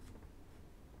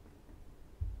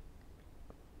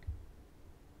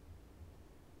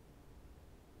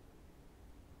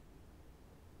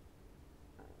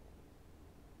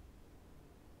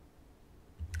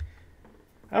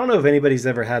 I don't know if anybody's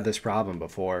ever had this problem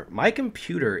before. My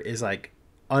computer is like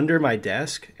under my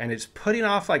desk, and it's putting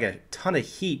off like a ton of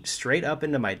heat straight up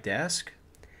into my desk.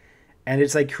 And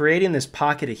it's like creating this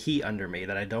pocket of heat under me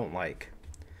that I don't like.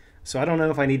 So I don't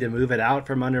know if I need to move it out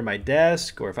from under my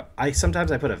desk, or if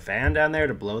sometimes I put a fan down there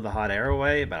to blow the hot air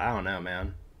away, but I don't know,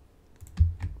 man.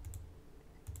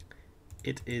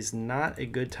 It is not a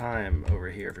good time over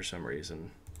here for some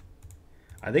reason.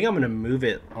 I think I'm gonna move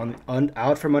it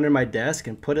out from under my desk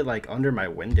and put it like under my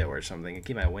window or something and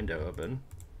keep my window open.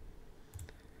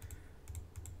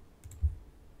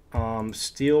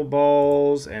 Steel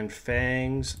balls and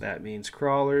fangs, that means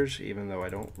crawlers, even though I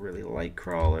don't really like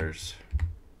crawlers.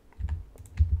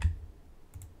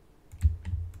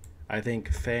 I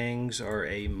think fangs are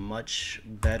a much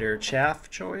better chaff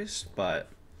choice, but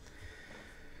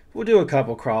we'll do a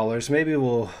couple crawlers. Maybe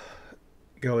we'll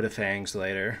go to fangs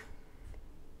later.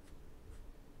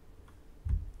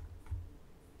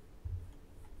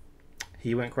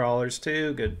 He went crawlers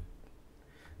too. Good.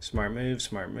 Smart move,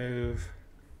 smart move.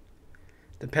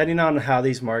 Depending on how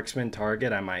these marksmen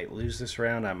target, I might lose this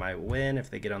round. I might win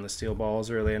if they get on the steel balls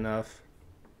early enough.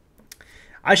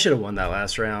 I should have won that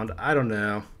last round. I don't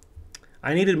know.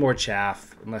 I needed more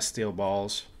chaff and less steel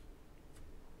balls.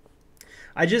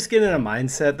 I just get in a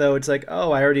mindset, though. It's like,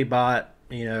 oh, I already bought,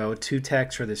 2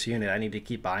 techs for this unit. I need to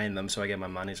keep buying them so I get my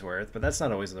money's worth. But that's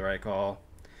not always the right call.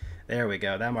 There we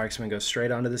go. That marksman goes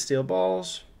straight onto the steel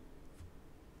balls.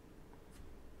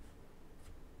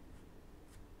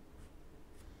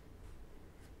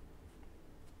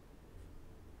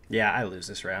 Yeah, I lose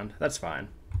this round. That's fine.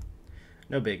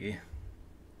 No biggie.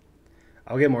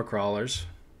 I'll get more crawlers.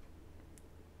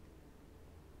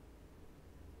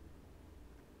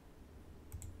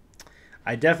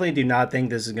 I definitely do not think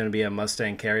this is going to be a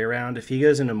Mustang carry round. If he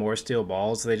goes into more steel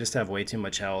balls, they just have way too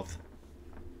much health.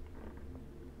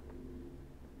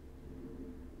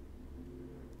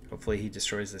 Hopefully he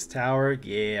destroys this tower.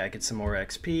 Yeah, I get some more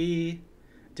XP.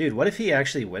 Dude, what if he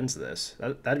actually wins this?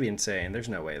 That'd be insane. There's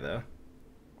no way, though.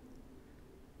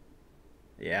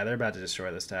 Yeah, they're about to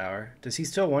destroy this tower. Does he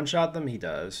still one-shot them? He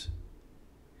does.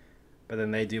 But then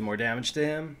they do more damage to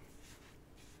him.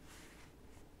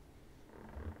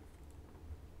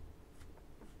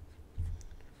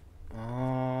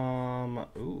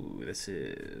 Ooh, this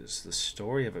is the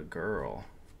story of a girl.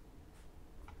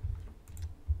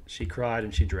 She cried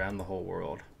and she drowned the whole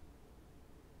world.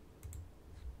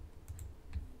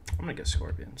 I'm gonna go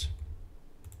scorpions.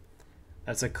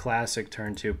 That's a classic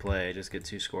turn 2 play. Just get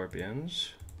 2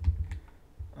 scorpions.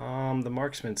 The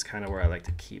marksman's kind of where I like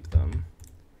to keep them.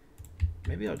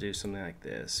 Maybe I'll do something like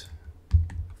this.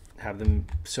 Have them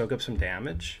soak up some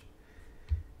damage.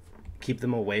 Keep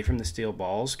them away from the steel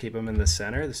balls. Keep them in the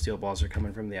center. The steel balls are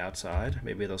coming from the outside.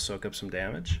 Maybe they'll soak up some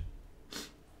damage.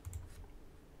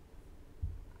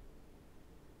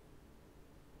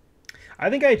 I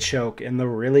think I choke in the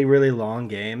really, really long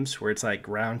games where it's like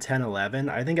round 10, 11.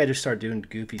 I think I just start doing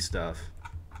goofy stuff.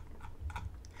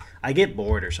 I get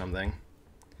bored or something.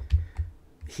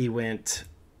 He went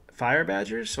fire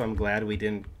badgers, so I'm glad we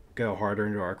didn't go harder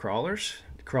into our crawlers.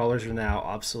 The crawlers are now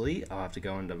obsolete. I'll have to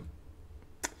go into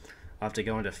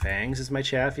fangs as my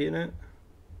chaff unit.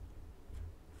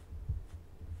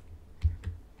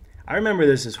 I remember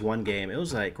this one game. It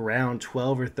was like round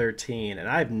 12 or 13, and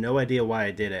I have no idea why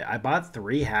I did it. I bought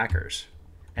 3 hackers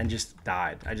and just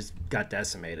died. I just got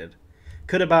decimated.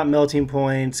 Could have bought melting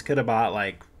points, could have bought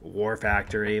like War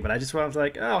Factory, but I just was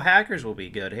like, oh, hackers will be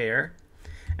good here,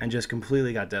 and just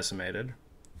completely got decimated.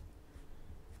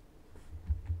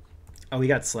 Oh, we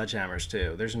got sledgehammers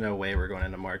too. There's no way we're going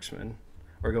into marksmen.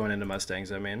 Or going into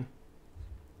Mustangs, I mean.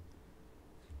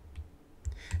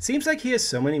 Seems like he has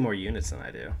so many more units than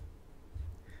I do.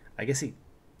 I guess he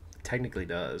technically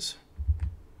does.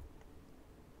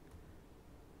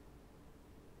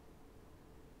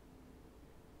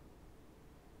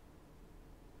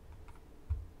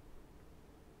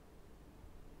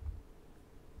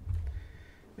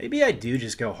 Maybe I do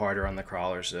just go harder on the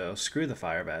crawlers, though. Screw the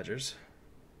fire badgers.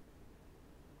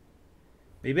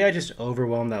 Maybe I just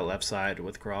overwhelm that left side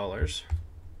with crawlers.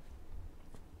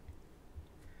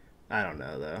 I don't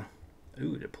know, though.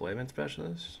 Ooh, deployment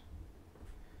specialist.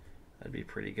 That'd be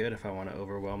pretty good if I want to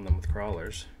overwhelm them with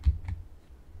crawlers.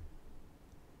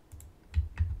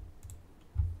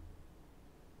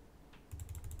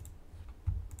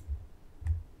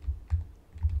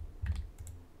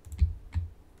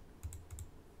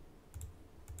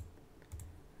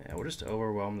 Yeah, we'll just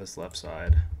overwhelm this left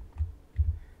side.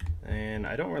 And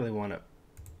I don't really want to...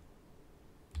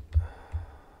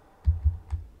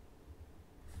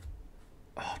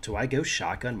 Oh, do I go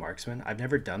shotgun marksman? I've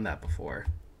never done that before.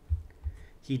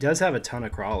 He does have a ton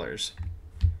of crawlers,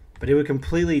 but it would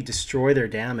completely destroy their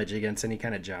damage against any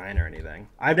kind of giant or anything.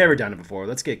 I've never done it before.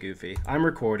 Let's get goofy. I'm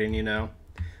recording, you know.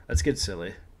 Let's get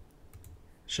silly.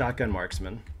 Shotgun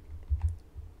marksman.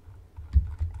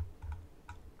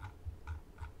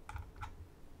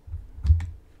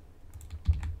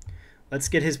 Let's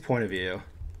get his point of view.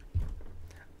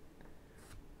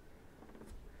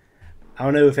 I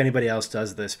don't know if anybody else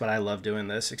does this, but I love doing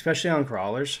this, especially on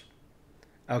crawlers.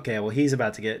 Okay, well, he's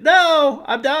about to get... No!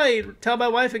 I'm dying! Tell my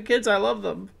wife and kids I love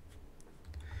them.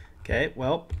 Okay,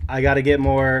 well, I got to get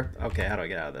more... Okay, how do I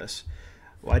get out of this?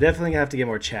 Well, I definitely have to get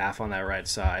more chaff on that right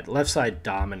side. Left side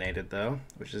dominated, though,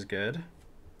 which is good.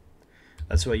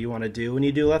 That's what you want to do when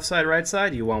you do left side, right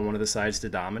side. You want one of the sides to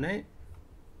dominate.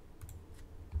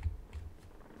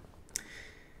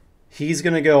 He's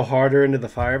going to go harder into the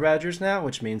Fire Badgers now,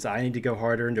 which means I need to go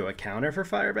harder into a counter for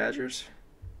Fire Badgers.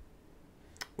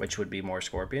 Which would be more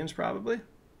Scorpions, probably.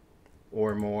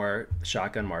 Or more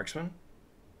Shotgun Marksman.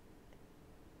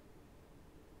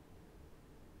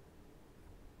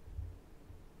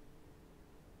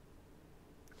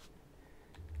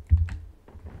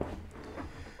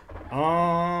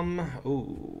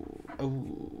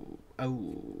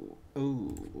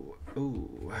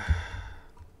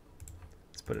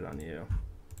 Let's put it on you.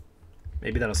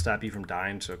 Maybe that'll stop you from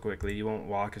dying so quickly. You won't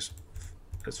walk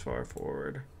as far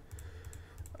forward.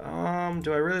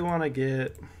 Do I really want to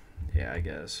get... Yeah, I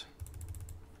guess.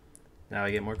 Now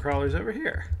I get more crawlers over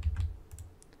here.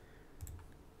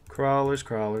 Crawlers,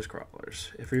 crawlers,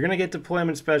 crawlers. If you're going to get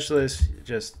deployment specialists,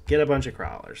 just get a bunch of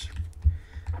crawlers.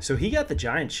 So he got the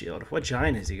giant shield. What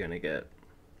giant is he going to get?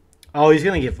 Oh, he's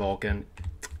going to get Vulcan.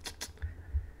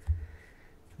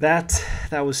 That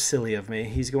was silly of me.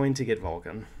 He's going to get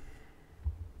Vulcan.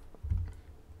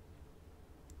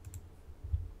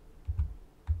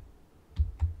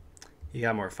 You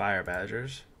got more Fire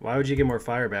Badgers. Why would you get more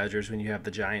Fire Badgers when you have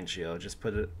the giant shield? Just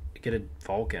get a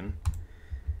Vulcan.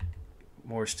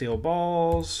 More steel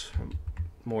balls.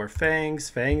 More fangs.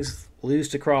 Fangs lose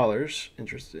to crawlers.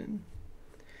 Interesting.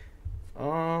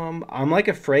 I'm like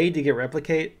afraid to get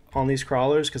replicate on these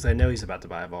crawlers because I know he's about to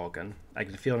buy a Vulcan. I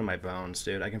can feel it in my bones,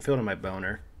 dude. I can feel it in my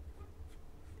boner.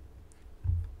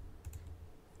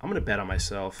 I'm gonna bet on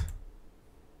myself.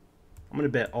 I'm gonna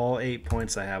bet all 8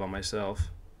 points I have on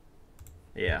myself.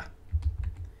 Yeah.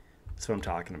 That's what I'm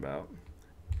talking about.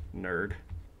 Nerd.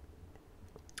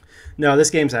 No, this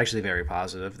game's actually very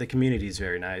positive. The community is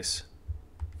very nice.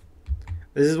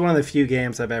 This is one of the few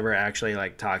games I've ever actually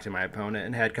like talked to my opponent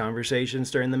and had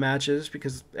conversations during the matches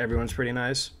because everyone's pretty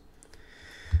nice.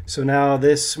 So now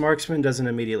this marksman doesn't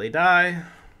immediately die.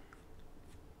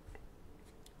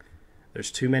 There's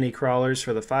too many crawlers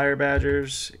for the Fire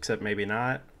Badgers, except maybe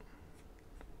not.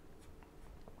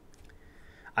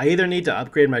 I either need to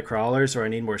upgrade my crawlers or I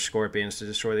need more Scorpions to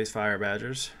destroy these Fire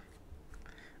Badgers.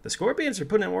 The Scorpions are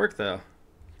putting in work though.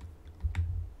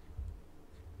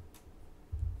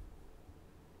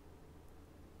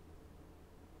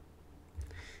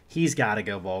 He's got to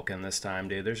go Vulcan this time,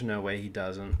 dude. There's no way he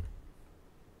doesn't.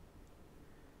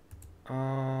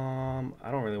 I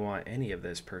don't really want any of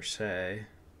this per se.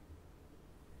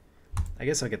 I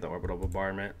guess I'll get the Orbital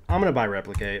Bombardment. I'm going to buy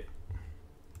Replicate.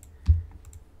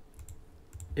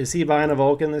 Is he buying a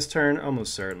Vulcan this turn?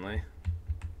 Almost certainly.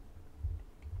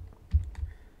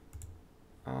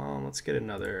 Let's get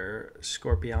another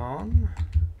Scorpion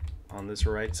on this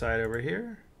right side over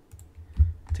here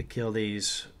to kill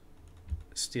these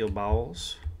steel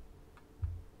balls.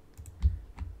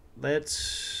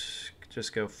 Let's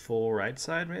just go full right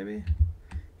side maybe.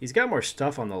 He's got more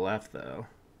stuff on the left though.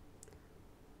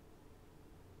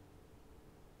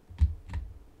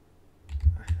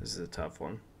 This is a tough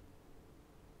one.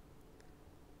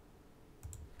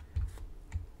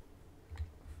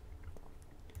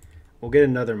 We'll get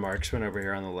another marksman over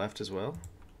here on the left as well.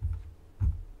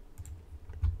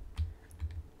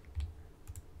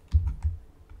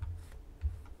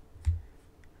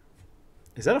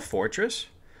 Is that a fortress?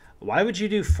 Why would you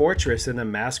do fortress in the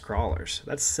mass crawlers?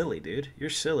 That's silly, dude. You're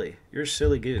silly. You're a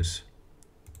silly goose.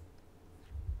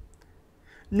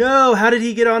 No, how did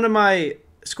he get onto my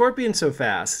Scorpion so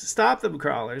fast? Stop them,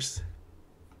 crawlers.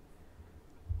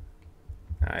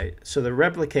 Alright, so the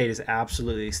Replicate is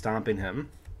absolutely stomping him.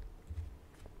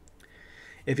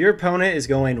 If your opponent is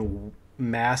going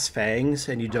mass fangs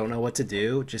and you don't know what to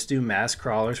do, just do mass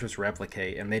crawlers with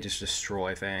Replicate and they just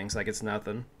destroy fangs like it's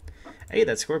nothing. Hey,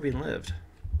 that Scorpion lived.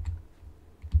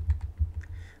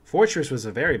 Fortress was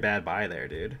a very bad buy there,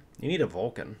 dude. You need a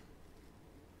Vulcan.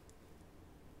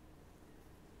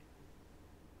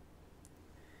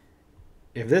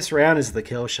 If this round is the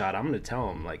kill shot, I'm going to tell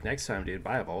him, like, next time, dude,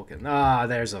 buy a Vulcan. Ah,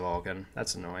 there's a Vulcan.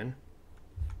 That's annoying.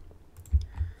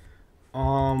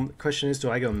 Question is,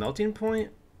 do I go Melting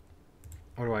Point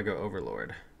or do I go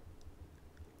Overlord?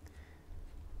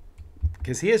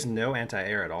 Because he has no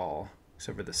anti-air at all,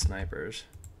 except for the snipers.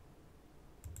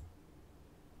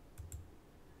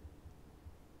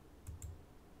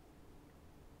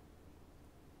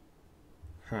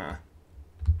 Huh.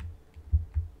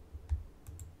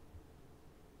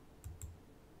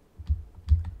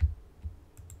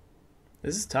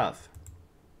 This is tough.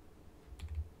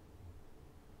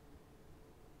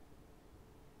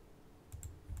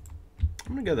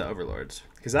 I'm going to go the Overlords,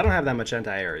 because I don't have that much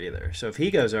anti-air either. So if he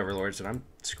goes Overlords, then I'm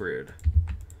screwed.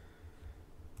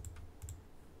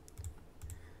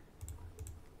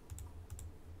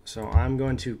 So I'm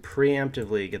going to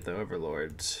preemptively get the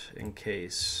Overlords in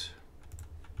case.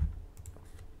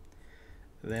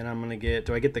 Then I'm going to get,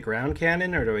 do I get the ground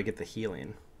cannon or do I get the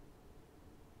healing?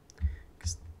 I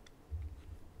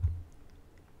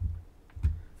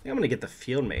think I'm going to get the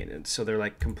field maintenance so they're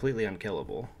like completely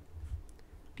unkillable.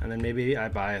 And then maybe I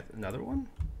buy another one?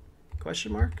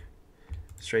 Question mark?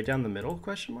 Straight down the middle?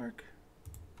 Question mark?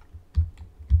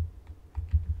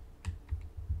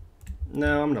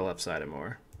 No, I'm going to left side it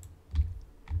more.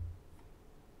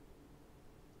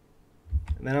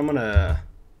 And then I'm going to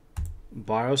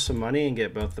borrow some money and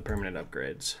get both the permanent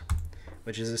upgrades,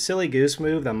 which is a silly goose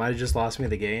move that might have just lost me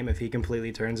the game if he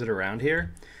completely turns it around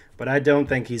here. But I don't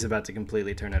think he's about to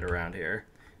completely turn it around here,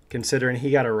 considering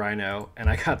he got a Rhino and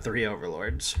I got 3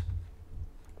 Overlords.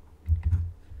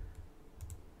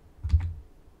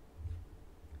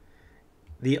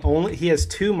 He has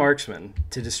 2 marksmen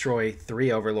to destroy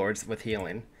 3 Overlords with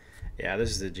healing. Yeah,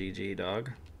 this is a GG,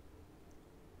 dog.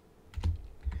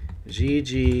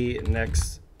 GG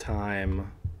next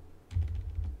time,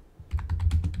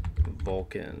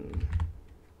 Vulcan.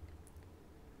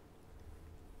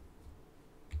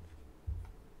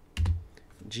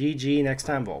 GG next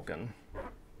time, Vulcan.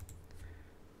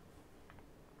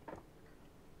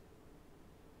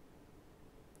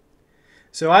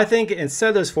 So I think instead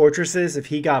of those fortresses, if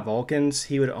he got Vulcans,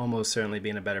 he would almost certainly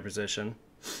be in a better position.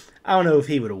 I don't know if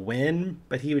he would win,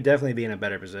 but he would definitely be in a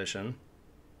better position.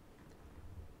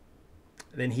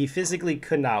 Then he physically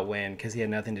could not win because he had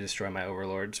nothing to destroy my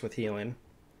Overlords with healing.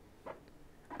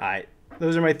 Alright,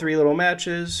 those are my 3 little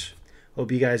matches.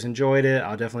 Hope you guys enjoyed it.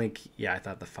 I'll definitely... Yeah, I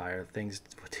thought the fire things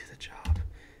would do the job.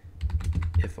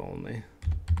 If only.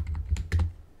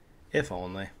 If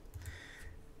only.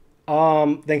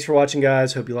 Thanks for watching,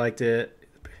 guys. Hope you liked it.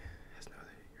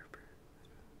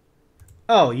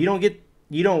 Oh, you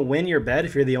don't win your bet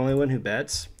if you're the only one who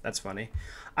bets? That's funny.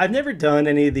 I've never done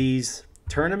any of these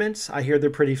tournaments. I hear they're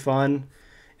pretty fun.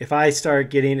 If I start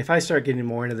getting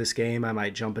more into this game, I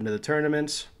might jump into the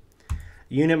tournaments.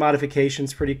 Unit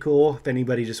modification's pretty cool. If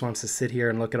anybody just wants to sit here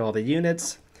and look at all the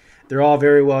units, they're all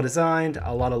very well designed.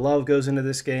 A lot of love goes into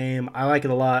this game. I like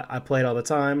it a lot. I play it all the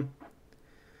time.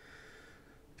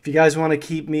 If you guys want to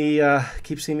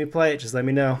keep seeing me play it, just let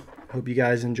me know. Hope you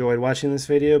guys enjoyed watching this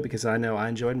video because I know I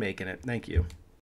enjoyed making it. Thank you.